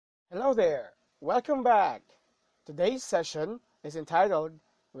Hello there, welcome back. Today's session is entitled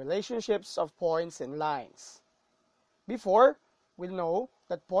Relationships of Points and Lines. Before, we know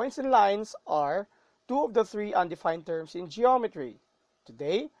that points and lines are two of the three undefined terms in geometry.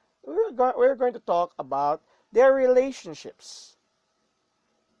 Today, we're going to talk about their relationships.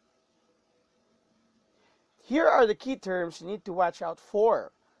 Here are the key terms you need to watch out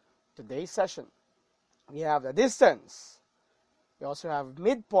for today's session. We have the distance. We also have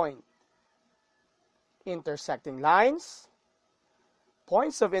midpoint, intersecting lines,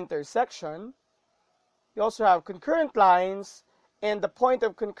 points of intersection. We also have concurrent lines and the point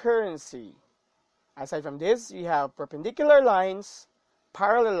of concurrency. Aside from this, we have perpendicular lines,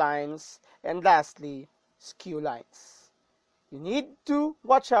 parallel lines, and lastly, skew lines. You need to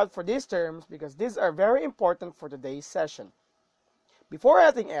watch out for these terms because these are very important for today's session. Before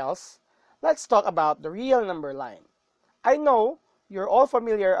anything else, let's talk about the real number line. I know you're all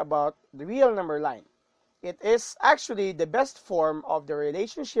familiar about the real number line. It is actually the best form of the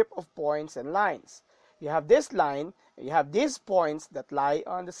relationship of points and lines. You have this line, and you have these points that lie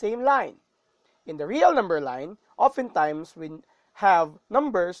on the same line. In the real number line, oftentimes we have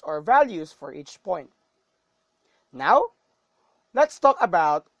numbers or values for each point. Now, let's talk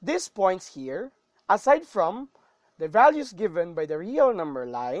about these points here. Aside from the values given by the real number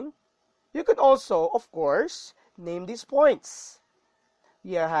line, you can also, of course, name these points.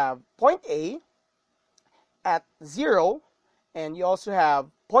 You have point A at 0, and you also have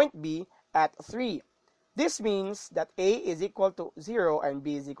point B at 3. This means that A is equal to 0 and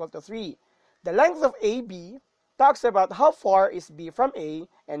B is equal to 3. The length of AB talks about how far is B from A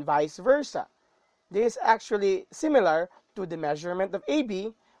and vice versa. This is actually similar to the measurement of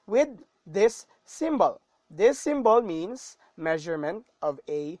AB with this symbol. This symbol means measurement of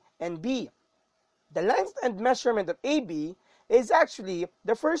A and B. The length and measurement of AB is actually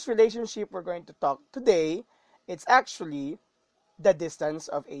the first relationship we're going to talk today. It's actually the distance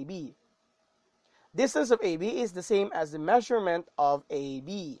of AB. Distance of AB is the same as the measurement of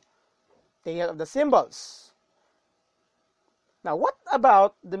AB. Take note of the symbols. Now, what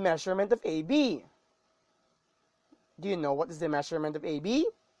about the measurement of AB? Do you know what is the measurement of AB?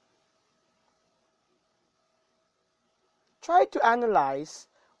 Try to analyze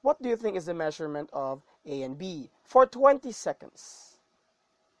what do you think is the measurement of A and B for 20 seconds.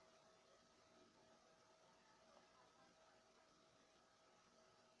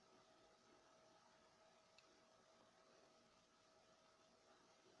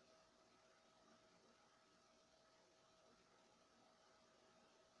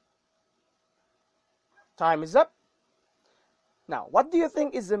 Time is up. Now, what do you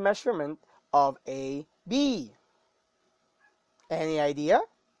think is the measurement of AB? Any idea?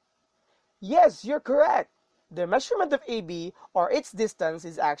 Yes, you're correct. The measurement of AB, or its distance,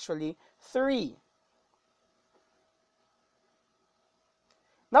 is actually 3.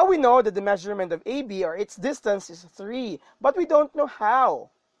 Now we know that the measurement of AB, or its distance, is 3, but we don't know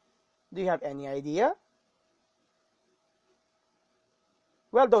how. Do you have any idea?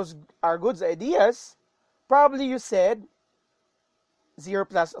 Well, those are good ideas. Probably you said 0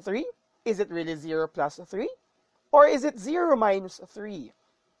 plus 3. Is it really 0 plus 3? Or is it 0 minus 3?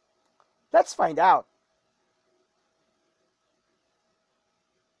 Let's find out.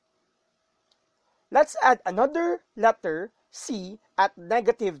 Let's add another letter, C, at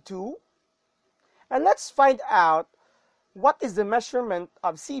negative 2. And let's find out what is the measurement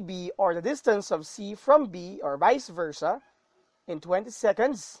of CB, or the distance of C from B, or vice versa, in 20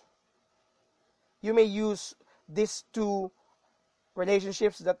 seconds. You may use these two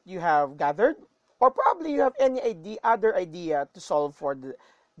relationships that you have gathered, or probably you have any other idea to solve for the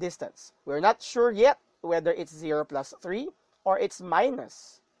distance. We're not sure yet whether it's 0 plus 3 or it's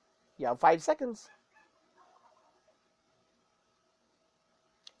minus. You have 5 seconds.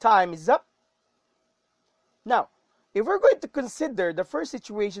 Time is up. Now, if we're going to consider the first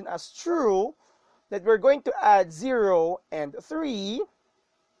situation as true, that we're going to add 0 and 3,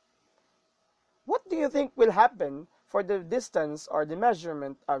 what do you think will happen for the distance or the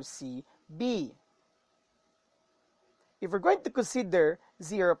measurement of CB? If we're going to consider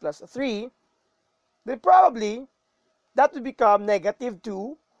 0 plus 3, then probably that would become negative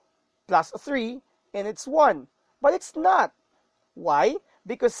 2 plus 3, and it's 1. But it's not. Why?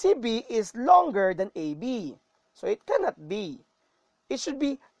 Because CB is longer than AB. So it cannot be. It should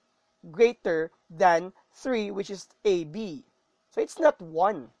be greater than 3, which is AB. So it's not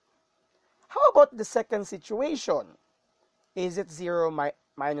 1. How about the second situation? Is it 0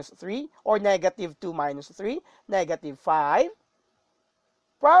 minus 3 or negative 2 minus 3? Negative 5?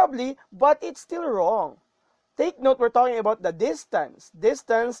 Probably, but it's still wrong. Take note, we're talking about the distance.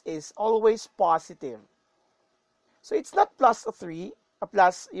 Distance is always positive. So it's not plus 3, a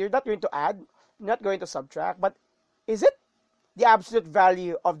plus, you're not going to add, you're not going to subtract, but is it the absolute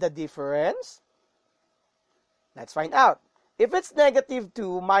value of the difference? Let's find out. If it's negative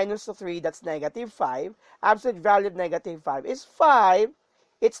 2 minus 3, that's negative 5. Absolute value of negative 5 is 5.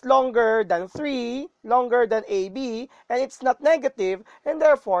 It's longer than 3, longer than AB, and it's not negative, and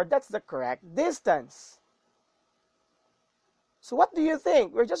therefore, that's the correct distance. So what do you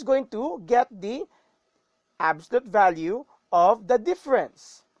think? We're just going to get the absolute value of the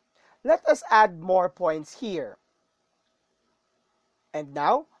difference. Let us add more points here. And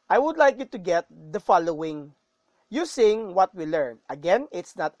now, I would like you to get the following using what we learned. Again,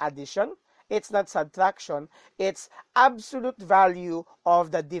 it's not addition, it's not subtraction, it's absolute value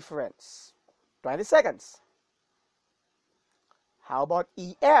of the difference. 20 seconds. How about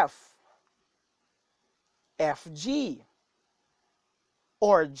EF, FG,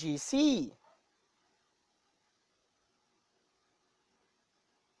 or GC?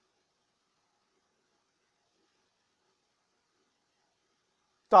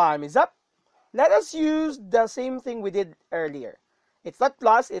 Time is up. Let us use the same thing we did earlier. It's not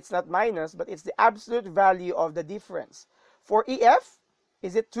plus, it's not minus, but it's the absolute value of the difference. For EF,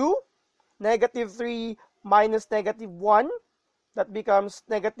 is it 2? Negative 3 minus negative 1. That becomes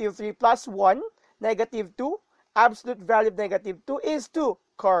negative 3 plus 1. Negative 2. Absolute value of negative 2 is 2.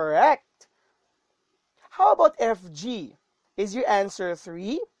 Correct. How about FG? Is your answer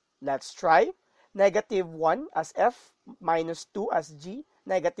 3? Let's try. Negative 1 as F minus 2 as G.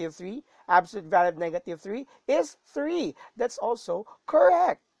 Negative 3. Absolute value of negative 3 is 3. That's also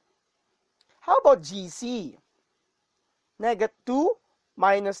correct. How about GC? Negative 2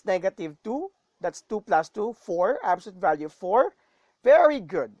 minus negative 2. That's 2 plus 2, 4. Absolute value 4. Very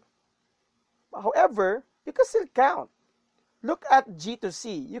good. However, you can still count. Look at G to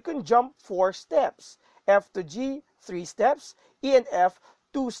C. You can jump 4 steps. F to G, 3 steps. E and F,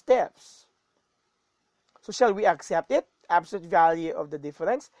 2 steps. So shall we accept it? Absolute value of the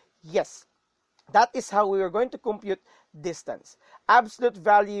difference? Yes. That is how we are going to compute distance. Absolute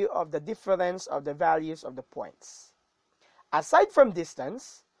value of the difference of the values of the points. Aside from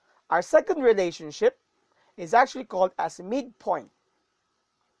distance, our second relationship is actually called as midpoint.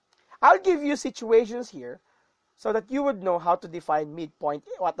 I'll give you situations here so that you would know how to define midpoint,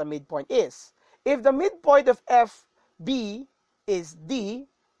 what the midpoint is. If the midpoint of FB is D,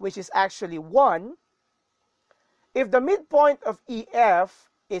 which is actually 1, if the midpoint of EF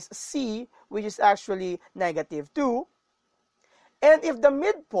is C, which is actually negative 2, and if the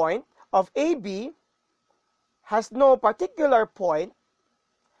midpoint of AB has no particular point,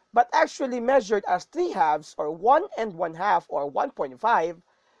 but actually measured as 3 halves, or 1 and 1/2, or 1.5,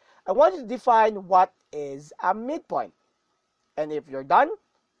 I want you to define what is a midpoint. And if you're done,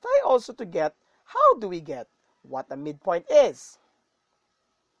 try also to get how do we get what a midpoint is.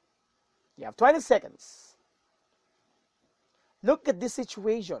 You have 20 seconds. Look at these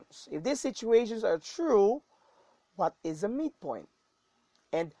situations. If these situations are true, what is a midpoint?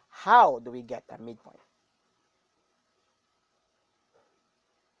 And how do we get a midpoint?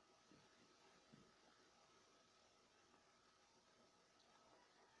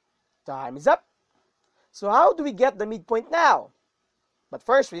 Time is up. So how do we get the midpoint now? But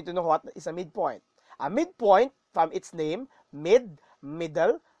first, we need to know what is a midpoint. A midpoint, from its name, mid,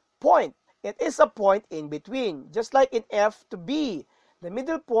 middle, point. It is a point in between. Just like in F to B, the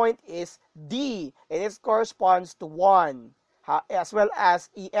middle point is D, and it corresponds to 1. As well as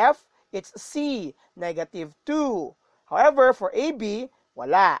EF, it's C, negative 2. However, for AB,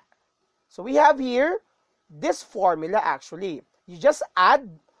 wala. So we have here this formula actually. You just add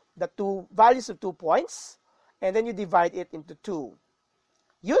the two values of 2 points, and then you divide it into 2.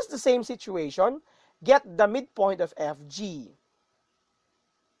 Use the same situation, get the midpoint of FG.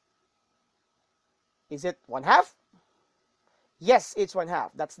 Is it 1/2? Yes, it's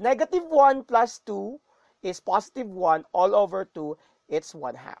 1/2. That's negative 1 plus 2 is positive 1 all over 2. It's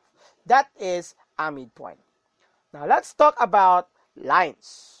 1/2. That is a midpoint. Now let's talk about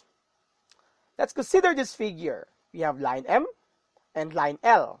lines. Let's consider this figure. We have line M and line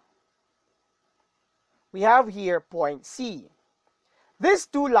L. We have here point C. These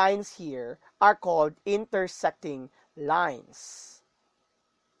two lines here are called intersecting lines.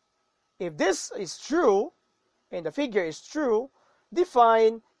 If this is true, and the figure is true,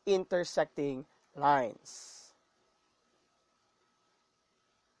 define intersecting lines.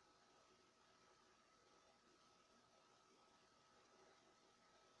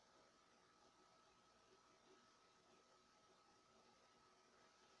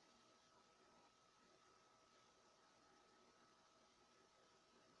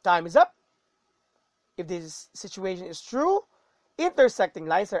 Time is up. If this situation is true, intersecting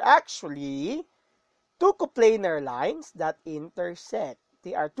lines are actually two coplanar lines that intersect.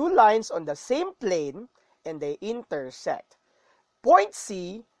 They are two lines on the same plane and they intersect. Point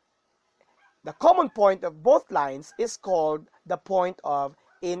C, the common point of both lines, is called the point of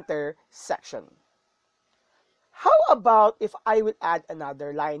intersection. How about if I will add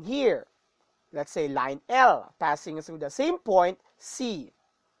another line here? Let's say line L, passing through the same point C.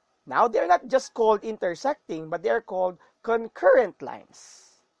 Now, they're not just called intersecting, but they are called concurrent lines.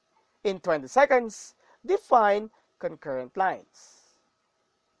 In 20 seconds, define concurrent lines.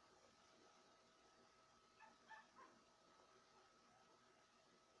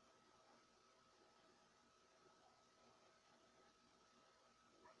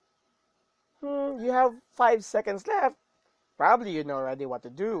 You have 5 seconds left. Probably you know already what to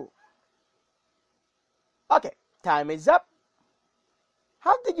do. Okay, time is up.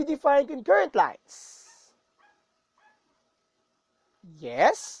 How did you define concurrent lines?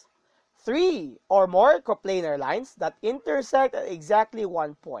 Yes, 3 or more coplanar lines that intersect at exactly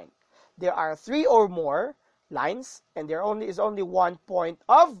one point. There are 3 or more lines and there is only one point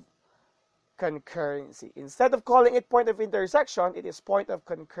of concurrency. Instead of calling it point of intersection, it is point of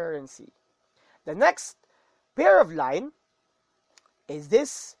concurrency. The next pair of line is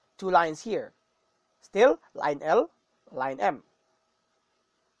this two lines here. Still, line L, line M.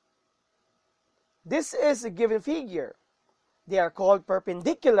 This is a given figure. They are called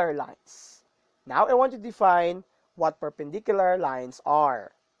perpendicular lines. Now I want to define what perpendicular lines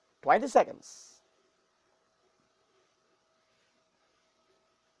are. 20 seconds.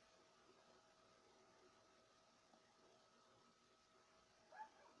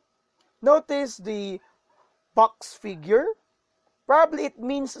 Notice the box figure. Probably it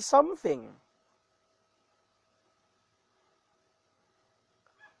means something.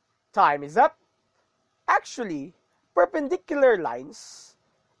 Time is up. Actually, perpendicular lines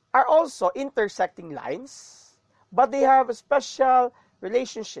are also intersecting lines, but they have a special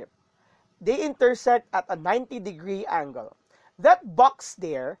relationship. They intersect at a 90-degree angle. That box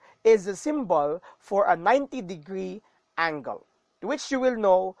there is a symbol for a 90-degree angle, which you will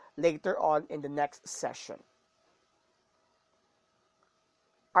know later on in the next session.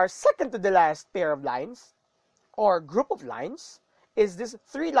 Our second to the last pair of lines, or group of lines, is this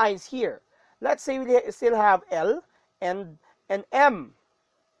 3 lines here. Let's say we still have L and M.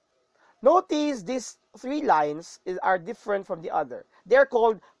 Notice these 3 lines are different from the other. They're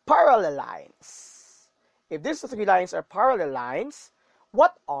called parallel lines. If these 3 lines are parallel lines,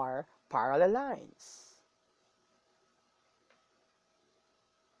 what are parallel lines?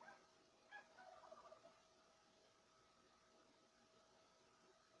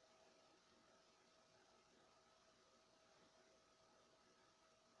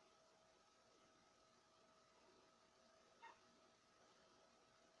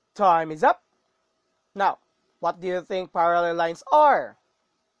 Time is up. Now, what do you think parallel lines are?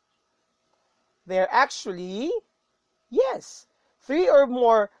 They're actually, yes, 3 or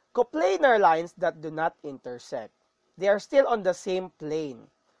more coplanar lines that do not intersect. They are still on the same plane.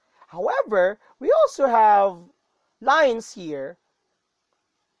 However, we also have lines here,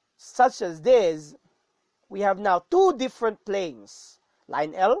 such as this. We have now 2 different planes,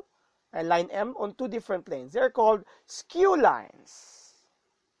 line L and line M on 2 different planes. They're called skew lines.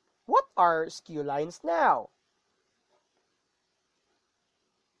 What are skew lines now?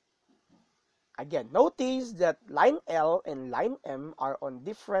 Again, notice that line L and line M are on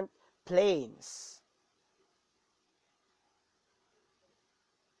different planes.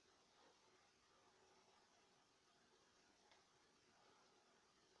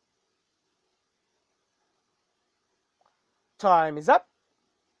 Time is up.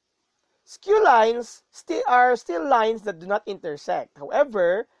 Skew lines are still lines that do not intersect.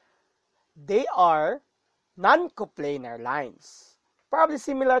 However, they are non-coplanar lines. Probably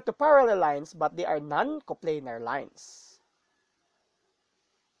similar to parallel lines, but they are non-coplanar lines.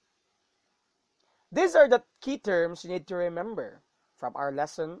 These are the key terms you need to remember from our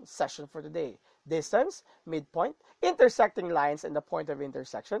lesson session for today. Distance, midpoint, intersecting lines and the point of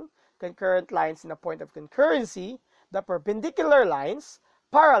intersection, concurrent lines and the point of concurrency, the perpendicular lines,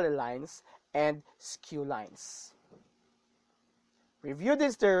 parallel lines, and skew lines. Review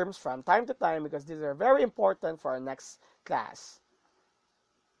these terms from time to time because these are very important for our next class.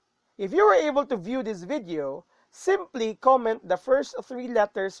 If you were able to view this video, simply comment the first 3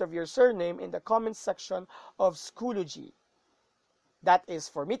 letters of your surname in the comment section of Schoology. That is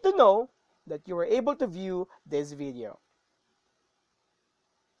for me to know that you were able to view this video.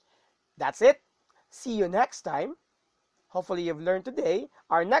 That's it. See you next time. Hopefully you've learned today.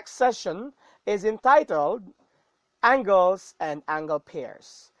 Our next session is entitled Angles and Angle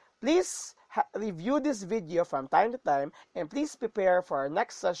Pairs. Please review this video from time to time, and please prepare for our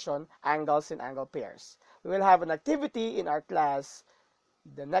next session, Angles and Angle Pairs. We will have an activity in our class.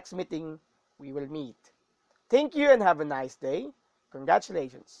 The next meeting we will meet. Thank you and have a nice day.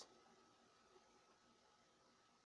 Congratulations.